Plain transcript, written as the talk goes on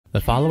The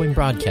following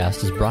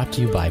broadcast is brought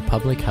to you by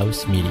Public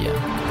House Media.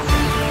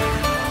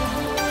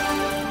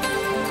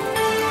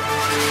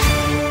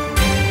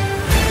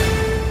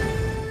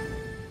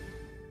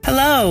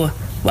 Hello!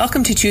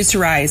 Welcome to Choose to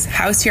Rise,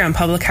 housed here on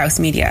Public House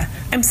Media.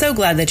 I'm so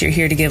glad that you're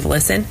here to give a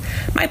listen.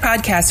 My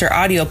podcasts are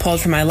audio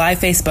pulled from my live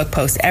Facebook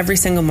post every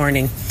single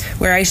morning,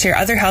 where I share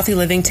other healthy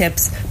living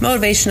tips,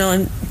 motivational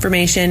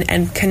information,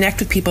 and connect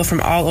with people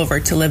from all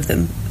over to live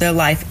their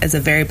life as a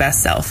very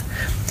best self.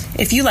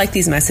 If you like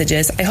these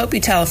messages, I hope you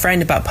tell a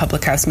friend about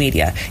Public House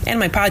Media and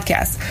my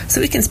podcast so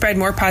we can spread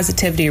more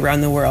positivity around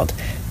the world.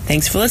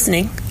 Thanks for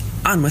listening.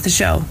 On with the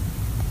show.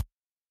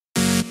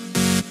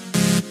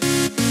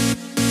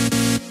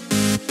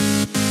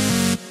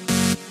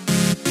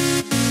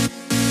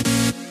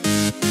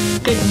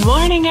 Good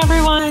morning,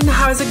 everyone.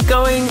 How's it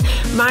going?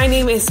 My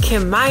name is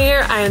Kim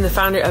Meyer. I am the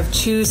founder of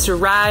Choose to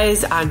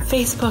Rise on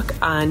Facebook,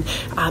 on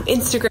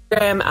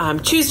Instagram,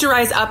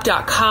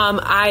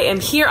 ChooseToRiseUp.com. I am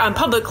here on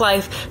Public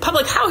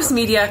House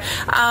Media,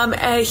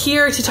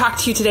 here to talk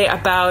to you today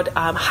about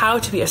how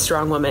to be a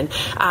strong woman.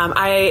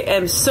 I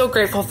am so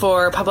grateful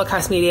for Public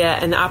House Media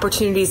and the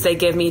opportunities they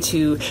give me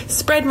to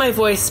spread my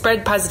voice,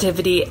 spread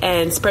positivity,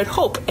 and spread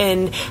hope.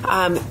 And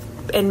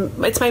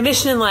it's my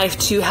mission in life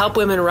to help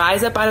women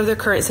rise up out of their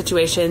current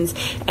situations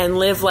and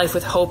live life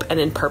with hope and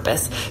in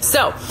purpose.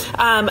 So,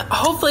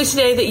 hopefully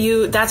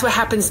today that's what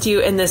happens to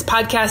you in this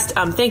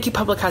podcast. Thank you,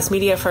 Public House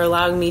Media, for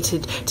allowing me to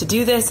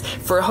do this,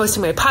 for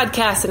hosting my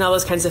podcast and all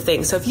those kinds of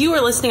things. So if you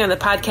are listening on the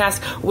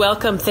podcast,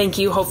 welcome. Thank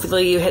you.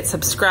 Hopefully you hit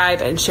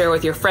subscribe and share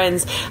with your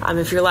friends.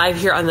 If you're live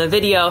here on the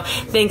video,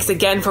 thanks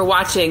again for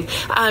watching.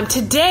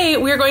 Today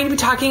we're going to be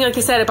talking, like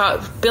I said,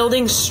 about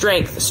building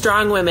strength,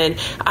 strong women.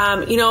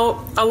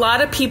 A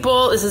lot of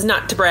people, this is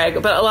not to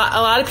brag, but a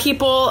lot of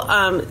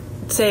people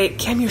say,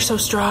 Kim, you're so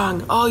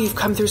strong. Oh, you've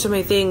come through so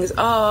many things.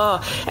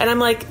 Oh, and I'm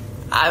like,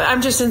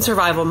 I'm just in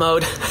survival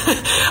mode.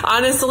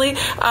 Honestly,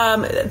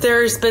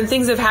 there's been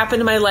things that have happened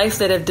in my life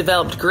that have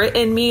developed grit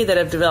in me, that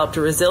have developed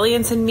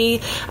resilience in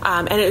me.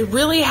 And it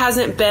really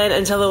hasn't been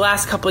until the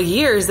last couple of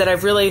years that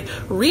I've really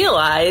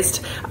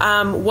realized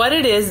what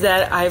it is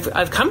that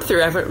I've come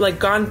through. I've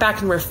gone back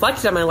and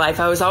reflected on my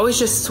life. I was always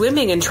just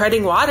swimming and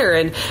treading water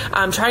and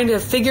trying to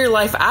figure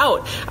life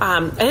out.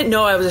 I didn't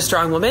know I was a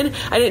strong woman.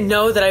 I didn't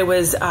know that I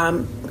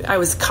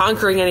was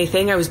conquering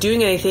anything. I was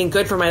doing anything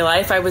good for my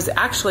life. I was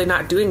actually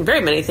not doing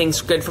very many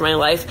things good for my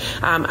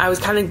life. I was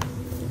kind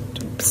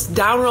of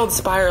downward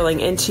spiraling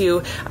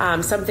into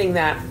something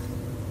that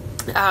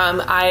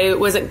I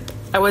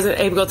wasn't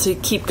able to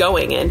keep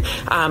going. And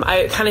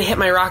I kind of hit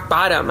my rock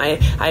bottom. I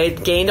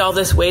had gained all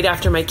this weight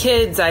after my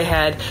kids. I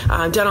had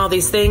done all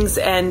these things,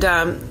 and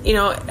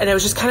and I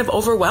was just kind of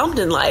overwhelmed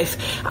in life.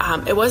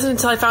 It wasn't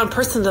until I found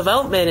personal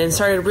development and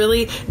started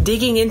really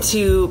digging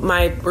into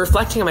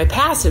reflecting on my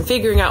past and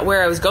figuring out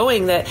where I was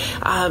going that,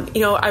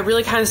 I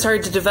really kind of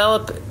started to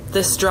develop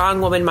this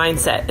strong woman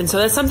mindset. And so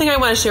that's something I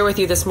want to share with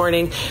you this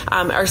morning,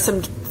 are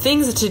some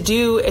things to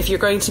do if you're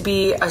going to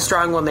be a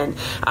strong woman.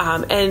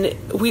 And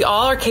we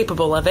all are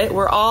capable of it.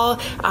 We're all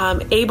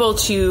able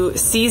to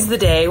seize the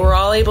day. We're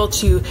all able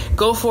to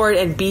go for it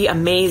and be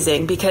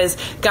amazing because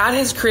God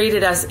has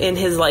created us in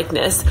His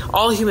likeness,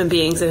 all human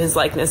beings in His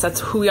likeness. That's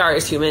who we are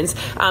as humans.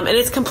 And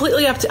it's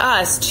completely up to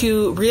us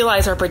to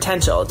realize our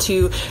potential,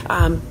 to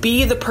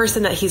be the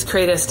person that He's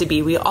created us to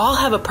be. We all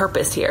have a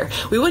purpose here.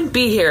 We wouldn't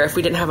be here if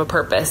we didn't have a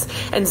purpose.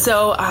 And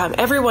so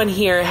everyone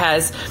here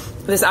has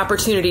this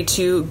opportunity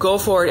to go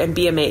forward and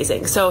be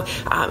amazing. So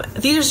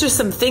these are just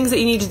some things that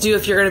you need to do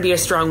if you're going to be a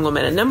strong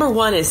woman. And number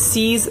one is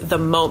seize the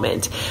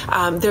moment.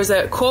 There's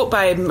a quote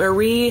by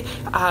Marie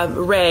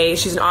Ray.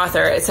 She's an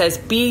author. It says,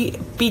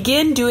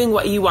 begin doing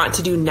what you want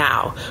to do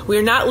now. We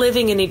are not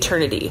living in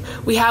eternity.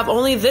 We have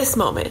only this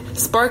moment,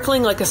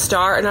 sparkling like a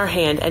star in our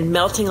hand and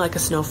melting like a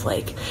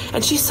snowflake.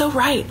 And she's so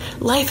right.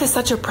 Life is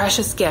such a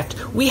precious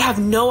gift. We have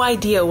no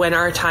idea when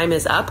our time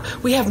is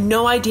up. We have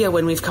no idea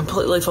when we've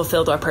completely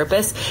fulfilled our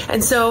purpose.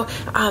 And so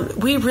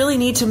we really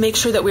need to make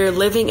sure that we're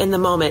living in the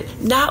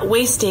moment, not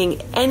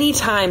wasting any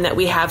time that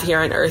we have here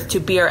on earth to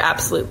be our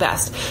absolute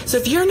best. So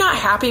if you're not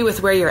happy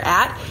with where you're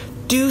at,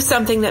 do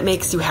something that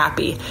makes you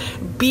happy.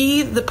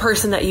 Be the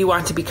person that you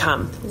want to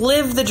become.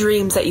 Live the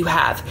dreams that you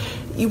have.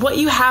 What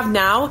you have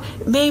now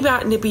may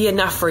not be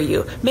enough for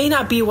you, may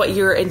not be what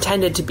you're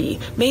intended to be,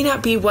 may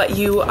not be what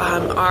you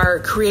are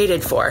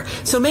created for.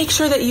 So make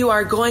sure that you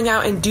are going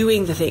out and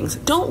doing the things.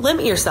 Don't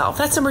limit yourself.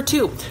 That's number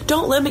two.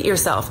 Don't limit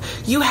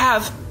yourself. You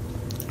have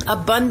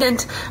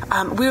abundant.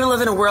 We live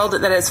in a world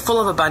that is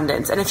full of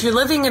abundance. And if you're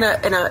living in a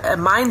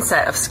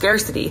mindset of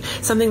scarcity,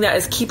 something that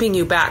is keeping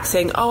you back,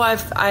 saying, oh,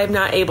 I'm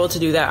not able to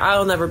do that,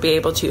 I'll never be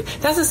able to,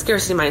 that's a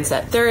scarcity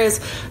mindset. There is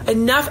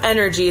enough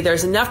energy,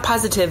 there's enough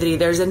positivity,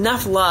 there's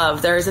enough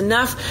love, there's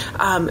enough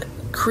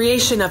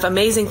creation of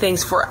amazing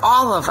things for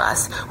all of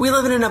us. We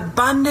live in an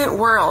abundant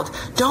world.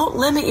 Don't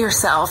limit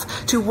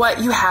yourself to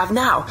what you have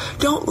now.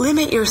 Don't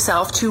limit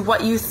yourself to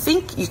what you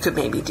think you could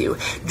maybe do.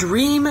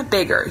 Dream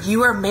bigger.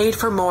 You are made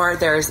for more.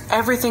 There's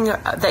everything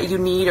that you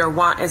need or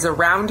want is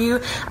around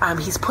you.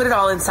 He's put it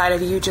all inside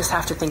of you. You just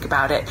have to think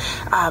about it.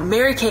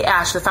 Mary Kay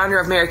Ash, the founder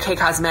of Mary Kay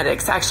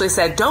Cosmetics, actually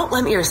said, don't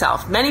limit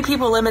yourself. Many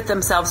people limit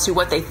themselves to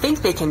what they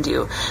think they can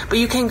do, but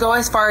you can go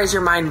as far as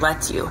your mind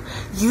lets you.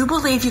 You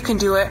believe you can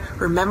do it.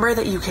 Remember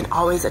that you can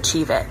always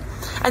achieve it.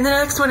 And the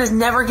next one is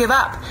never give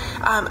up.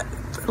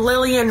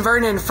 Lillian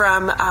Vernon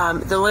from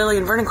the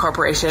Lillian Vernon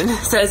Corporation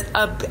says,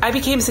 I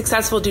became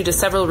successful due to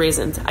several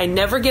reasons. I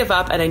never give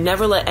up, and I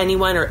never let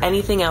anyone or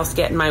anything else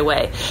get in my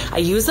way. I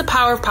use the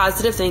power of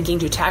positive thinking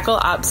to tackle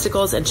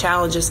obstacles and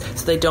challenges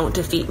so they don't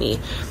defeat me.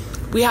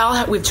 We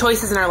have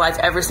choices in our life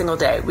every single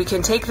day. We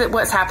can take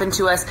what's happened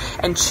to us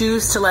and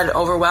choose to let it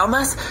overwhelm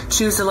us,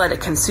 choose to let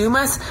it consume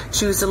us,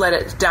 choose to let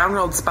it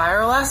downward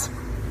spiral us.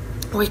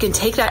 We can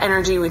take that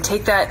energy, we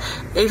take that,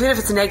 even if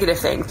it's a negative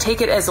thing,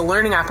 take it as a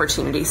learning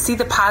opportunity, see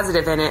the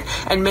positive in it,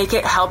 and make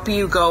it help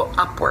you go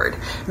upward.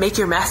 Make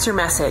your master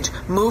message,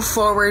 move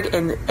forward,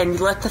 and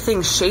let the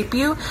things shape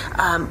you,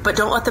 but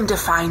don't let them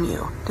define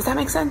you. Does that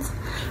make sense?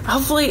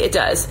 Hopefully it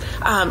does.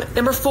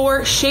 Number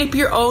 4, shape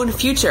your own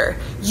future.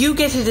 You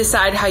get to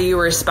decide how you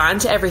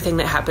respond to everything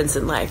that happens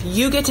in life.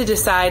 You get to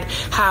decide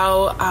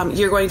how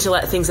you're going to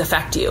let things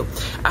affect you.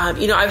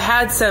 I've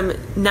had some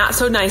not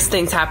so nice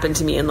things happen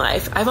to me in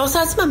life. I've also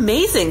had some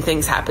amazing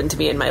things happen to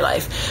me in my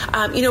life.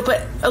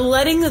 But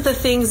letting the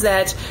things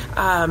that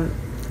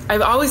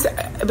I've always,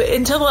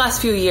 until the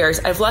last few years,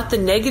 I've let the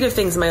negative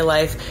things in my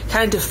life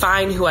kind of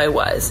define who I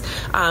was.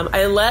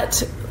 I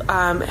let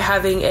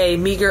having a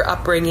meager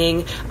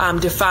upbringing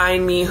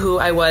define me, who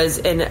I was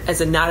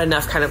as a not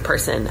enough kind of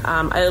person.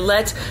 I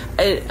let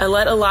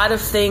a lot of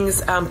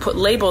things put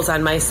labels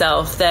on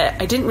myself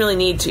that I didn't really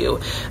need to.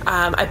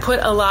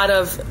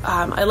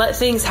 I let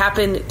things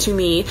happen to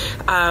me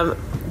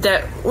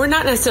that were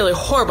not necessarily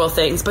horrible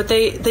things, but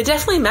they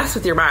definitely mess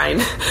with your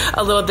mind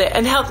a little bit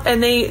and help.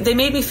 And they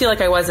made me feel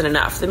like I wasn't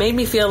enough. They made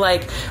me feel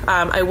like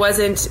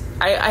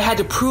I had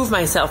to prove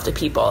myself to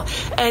people.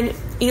 And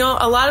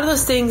a lot of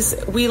those things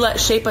we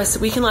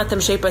can let them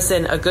shape us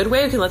in a good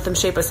way. We can let them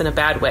shape us in a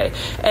bad way.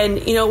 And,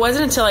 it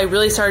wasn't until I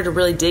really started to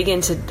really dig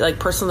into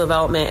personal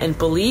development and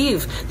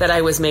believe that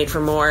I was made for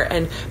more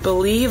and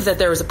believe that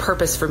there was a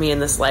purpose for me in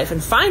this life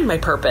and find my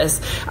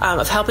purpose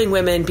of helping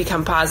women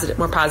become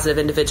more positive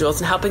individuals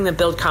and helping them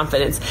build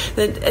confidence.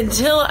 That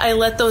until I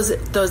let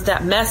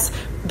that mess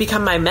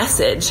become my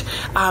message,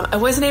 I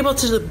wasn't able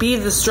to be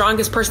the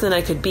strongest person that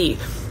I could be.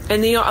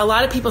 And, a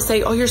lot of people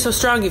say, oh, you're so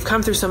strong, you've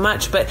come through so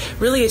much. But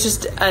really, it's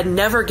just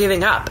never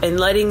giving up and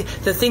letting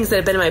the things that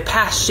have been in my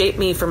past shape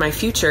me for my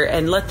future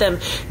and let them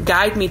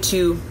guide me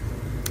to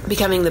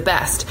becoming the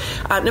best.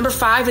 Number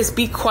 5 is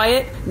be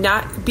quiet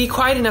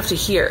enough to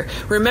hear.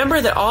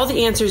 Remember that all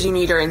the answers you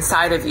need are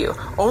inside of you.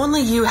 Only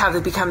you have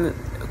to become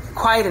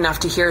quiet enough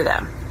to hear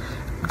them.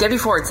 Debbie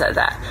Ford said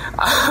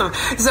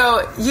that.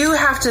 So you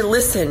have to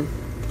listen.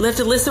 You have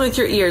to listen with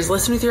your ears,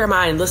 listen with your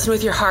mind, listen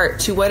with your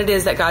heart to what it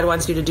is that God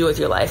wants you to do with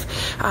your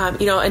life.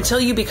 Until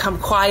you become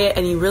quiet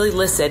and you really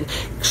listen,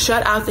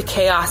 shut out the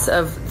chaos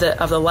of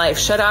the life,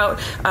 shut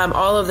out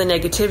all of the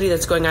negativity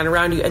that's going on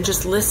around you, and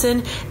just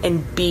listen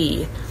and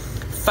be.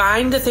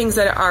 Find the things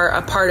that are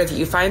a part of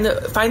you. Find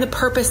the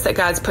purpose that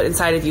God's put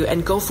inside of you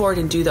and go forward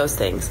and do those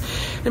things.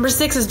 Number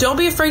 6 is don't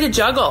be afraid to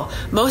juggle.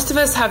 Most of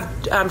us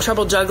have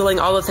trouble juggling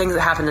all the things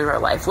that happen in our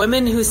life.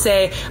 Women who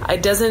say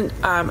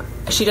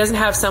she doesn't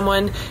have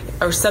someone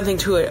or something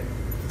to it.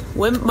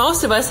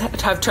 Most of us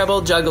have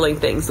trouble juggling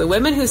things. The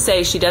women who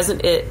say she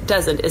doesn't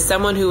is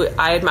someone who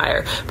I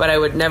admire, but I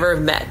would never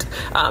have met.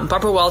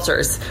 Barbara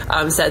Walters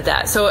said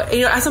that. So,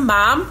 as a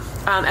mom,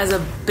 as a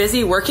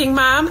busy working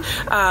mom,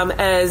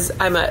 as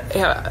I'm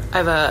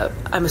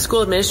a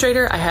school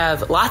administrator, I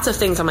have lots of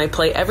things on my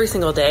plate every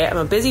single day. I'm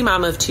a busy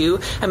mom of 2.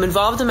 I'm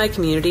involved in my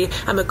community.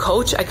 I'm a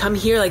coach. I come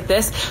here like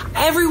this.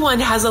 Everyone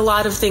has a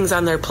lot of things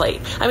on their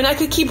plate. I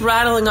could keep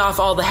rattling off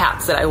all the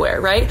hats that I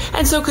wear, right?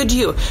 And so could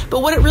you.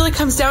 But what it really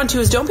comes down to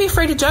is don't be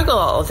afraid to juggle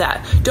all of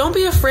that. Don't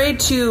be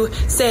afraid to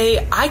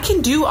say, I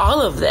can do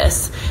all of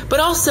this, but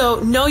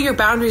also know your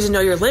boundaries and know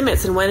your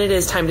limits and when it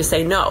is time to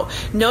say no.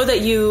 Know that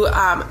you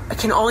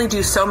can only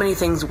do so many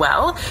things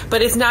well,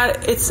 but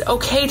it's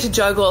okay to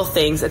juggle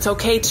things. It's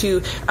okay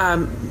to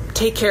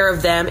take care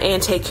of them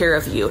and take care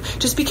of you.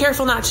 Just be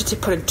careful not to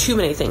put too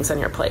many things on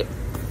your plate.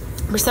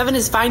 Number 7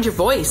 is find your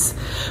voice.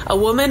 A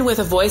woman with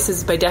a voice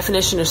is by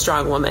definition a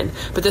strong woman,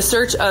 but the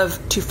search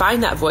to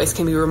find that voice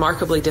can be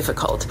remarkably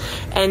difficult.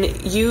 And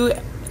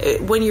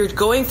when you're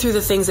going through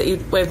the things that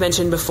I've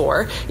mentioned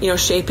before,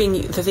 shaping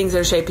the things that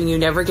are shaping you,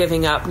 never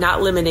giving up,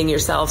 not limiting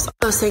yourselves,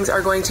 those things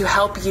are going to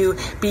help you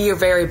be your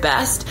very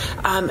best.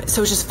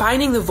 So just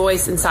finding the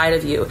voice inside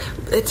of you.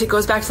 It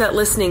goes back to that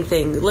listening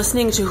thing,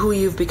 listening to who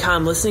you've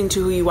become, listening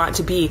to who you want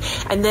to be,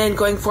 and then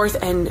going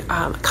forth and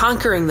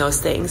conquering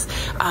those things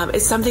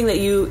is something that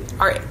you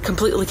are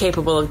completely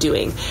capable of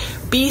doing.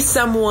 Be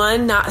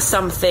someone, not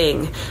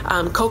something.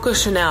 Coco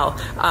Chanel,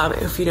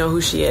 if you know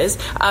who she is,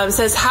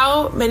 says,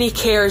 how many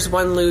cares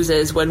one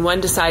loses when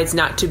one decides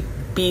not to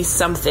be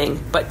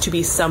something, but to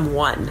be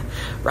someone,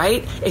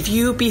 right? If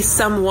you be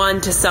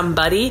someone to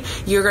somebody,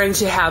 you're going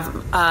to have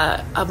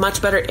a much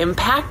better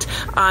impact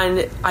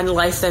on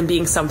life than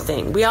being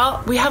something. We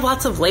have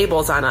lots of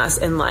labels on us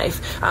in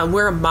life.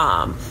 We're a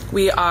mom.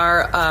 We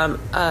are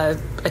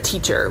a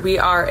teacher. We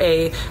are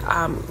a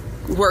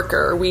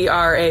worker. We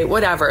are a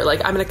whatever.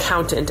 Like, I'm an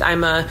accountant.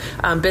 I'm a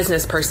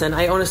business person.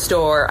 I own a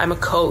store. I'm a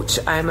coach.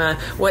 I'm a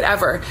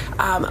whatever.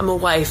 I'm a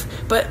wife.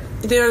 But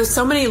there are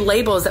so many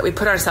labels that we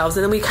put ourselves,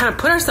 and then we kind of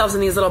put ourselves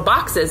in these little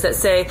boxes that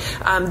say,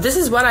 this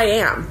is what I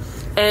am.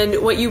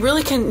 And what you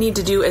really need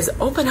to do is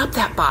open up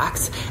that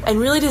box and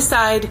really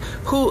decide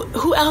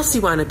who else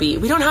you want to be.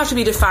 We don't have to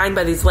be defined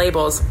by these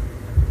labels.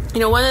 You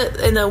know,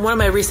 one of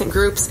my recent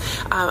groups,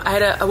 I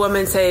had a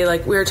woman say,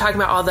 like, we were talking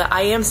about all the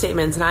I am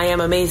statements, and I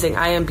am amazing,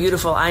 I am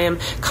beautiful, I am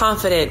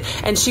confident.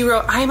 And she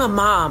wrote, I am a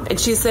mom. And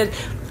she said,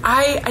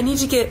 I need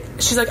to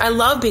she's like, I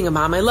love being a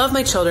mom. I love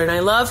my children. I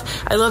love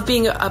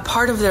being a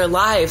part of their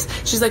lives.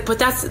 She's like, but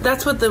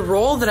that's what the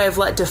role that I've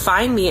let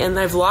define me, and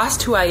I've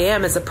lost who I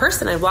am as a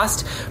person. I've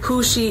lost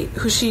who she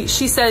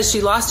says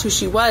she lost who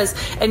she was.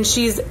 And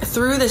she's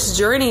through this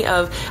journey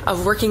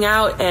of working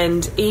out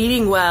and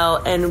eating well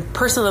and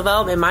personal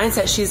development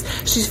mindset.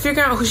 She's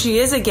figuring out who she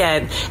is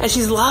again, and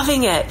she's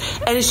loving it.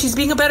 And she's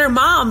being a better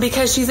mom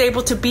because she's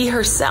able to be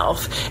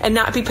herself and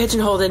not be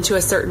pigeonholed into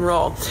a certain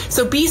role.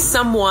 So be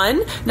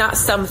someone, not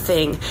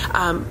something.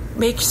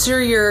 Make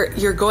sure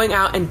you're going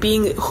out and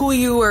being who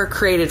you were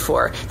created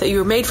for, that you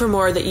were made for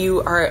more, that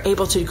you are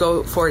able to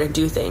go forward and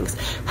do things.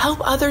 Help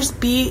others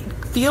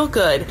feel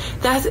good.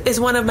 That is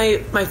one of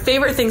my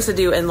favorite things to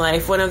do in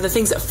life. One of the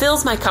things that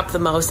fills my cup the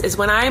most is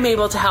when I am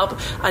able to help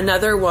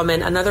another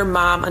woman, another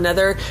mom,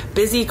 another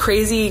busy,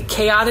 crazy,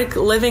 chaotic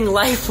living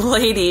life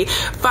lady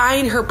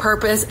find her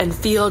purpose and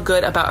feel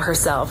good about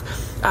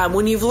herself.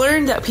 When you've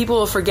learned that people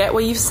will forget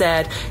what you've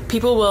said,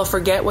 people will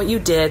forget what you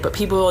did, but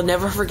people will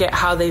never forget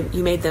how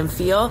you made them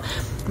feel.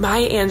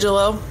 Maya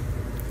Angelou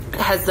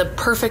has the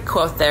perfect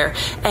quote there.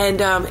 And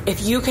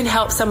if you can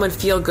help someone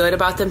feel good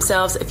about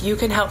themselves, if you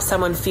can help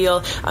someone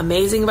feel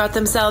amazing about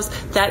themselves,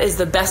 that is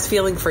the best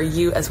feeling for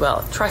you as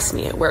well. Trust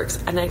me, it works.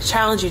 And I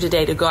challenge you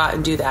today to go out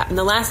and do that. And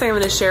the last thing I'm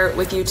going to share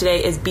with you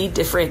today is be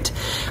different.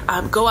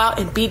 Go out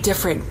and be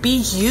different. Be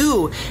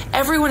you.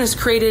 Everyone is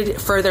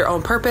created for their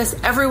own purpose.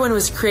 Everyone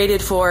was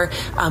created for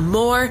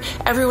more.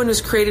 Everyone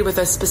was created with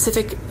a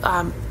specific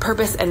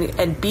purpose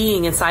and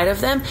being inside of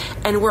them.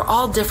 And we're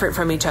all different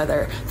from each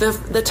other.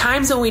 The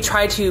times when we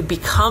try to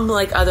become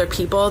like other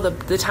people,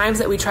 the times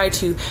that we try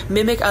to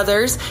mimic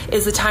others,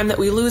 is the time that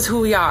we lose who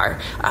we are.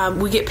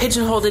 We get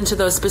pigeonholed into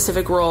those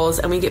specific roles,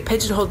 and we get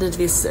pigeonholed into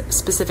these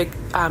specific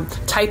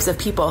types of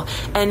people,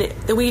 and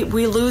we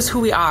lose who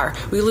we are.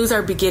 We lose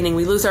our beginning.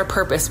 We lose our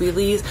purpose. We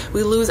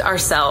lose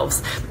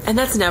ourselves, and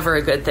that's never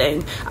a good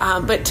thing.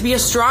 But to be a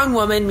strong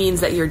woman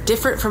means that you're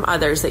different from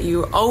others, that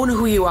you own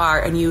who you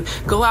are, and you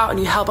go out and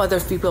you help other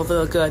people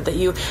feel good, that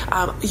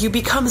you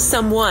become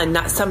someone,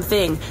 not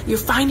something. You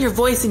find your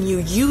voice and you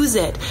use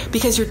it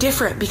because you're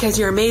different, because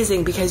you're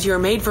amazing, because you're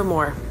made for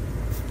more.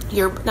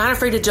 You're not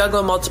afraid to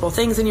juggle multiple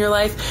things in your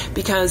life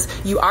because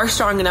you are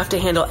strong enough to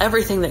handle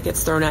everything that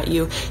gets thrown at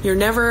you. You're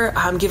never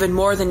given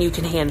more than you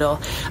can handle.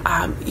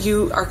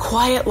 You are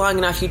quiet long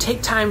enough. You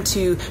take time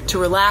to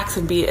relax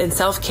and be in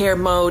self-care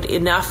mode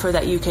enough for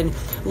that you can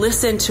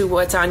listen to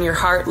what's on your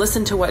heart,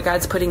 listen to what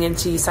God's putting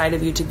inside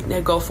of you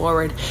to go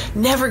forward.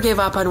 Never give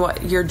up on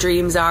what your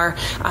dreams are.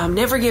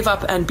 Never give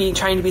up on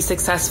trying to be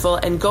successful,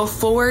 and go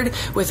forward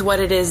with what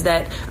it is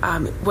that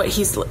what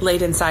He's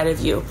laid inside of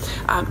you.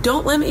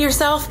 Don't limit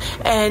yourself,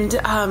 and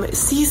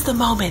seize the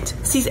moment.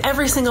 Seize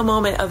every single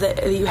moment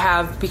that you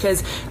have,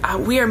 because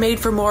we are made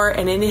for more,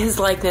 and in His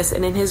likeness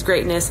and in His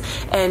greatness,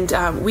 and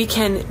we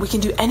can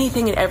do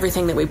anything and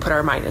everything that we put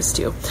our minds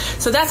to.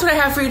 So that's what I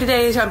have for you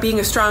today on being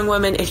a strong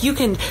woman. If you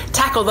can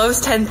tackle those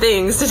 10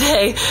 things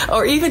today,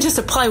 or even just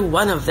apply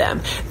one of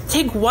them,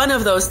 take one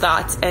of those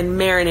thoughts and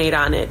marinate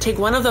on it. Take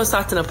one of those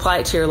thoughts and apply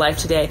it to your life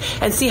today,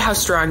 and see how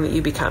strong that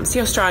you become. See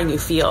how strong you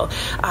feel,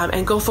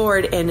 and go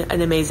forward in an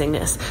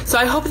amazingness. So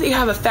I hope that you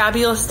have a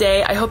fabulous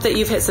day. I hope that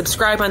you've hit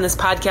subscribe on this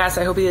podcast.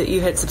 I hope that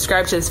you hit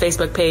subscribe to this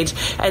Facebook page,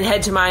 and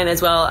head to mine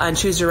as well on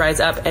Choose to Rise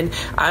Up,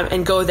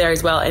 and go there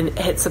as well and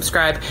hit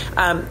subscribe,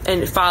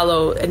 and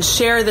follow and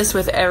share this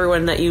with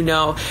everyone that you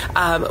know.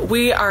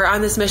 We are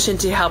on this mission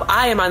to help.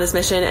 I am on this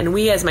mission, and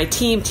we as my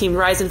team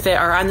Rise and Fit,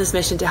 are on this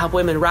mission to help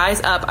women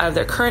rise up out of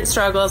their current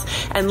struggles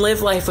and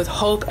live life with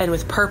hope and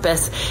with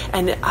purpose.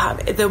 And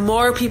the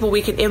more people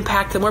we can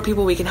impact, the more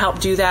people we can help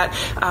do that,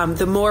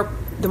 the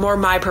more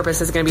my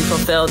purpose is going to be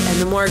fulfilled, and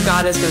the more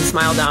God is going to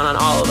smile down on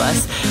all of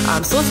us.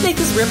 So let's make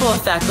this ripple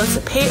effect. Let's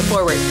pay it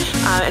forward.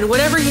 And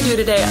whatever you do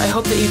today, I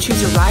hope that you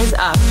choose to rise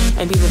up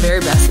and be the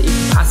very best that you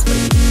can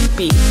possibly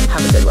be.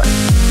 Have a good one.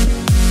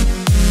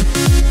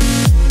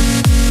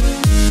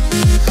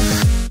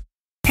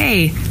 Hey,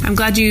 Hey, I'm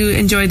glad you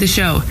enjoyed the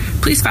show.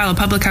 Please follow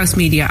Public House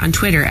Media on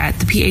Twitter at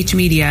the PH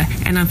Media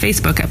and on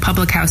Facebook at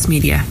Public House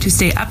Media to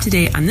stay up to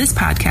date on this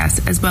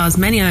podcast as well as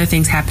many other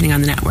things happening on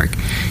the network.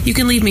 You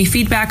can leave me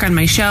feedback on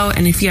my show,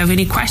 and if you have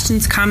any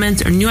questions,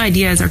 comments, or new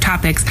ideas or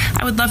topics,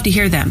 I would love to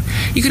hear them.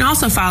 You can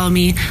also follow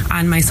me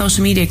on my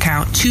social media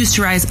account, Choose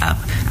to Rise Up,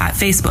 at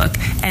Facebook,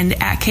 and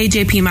at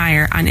KJP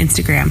Meyer on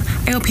Instagram.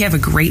 I hope you have a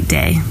great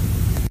day.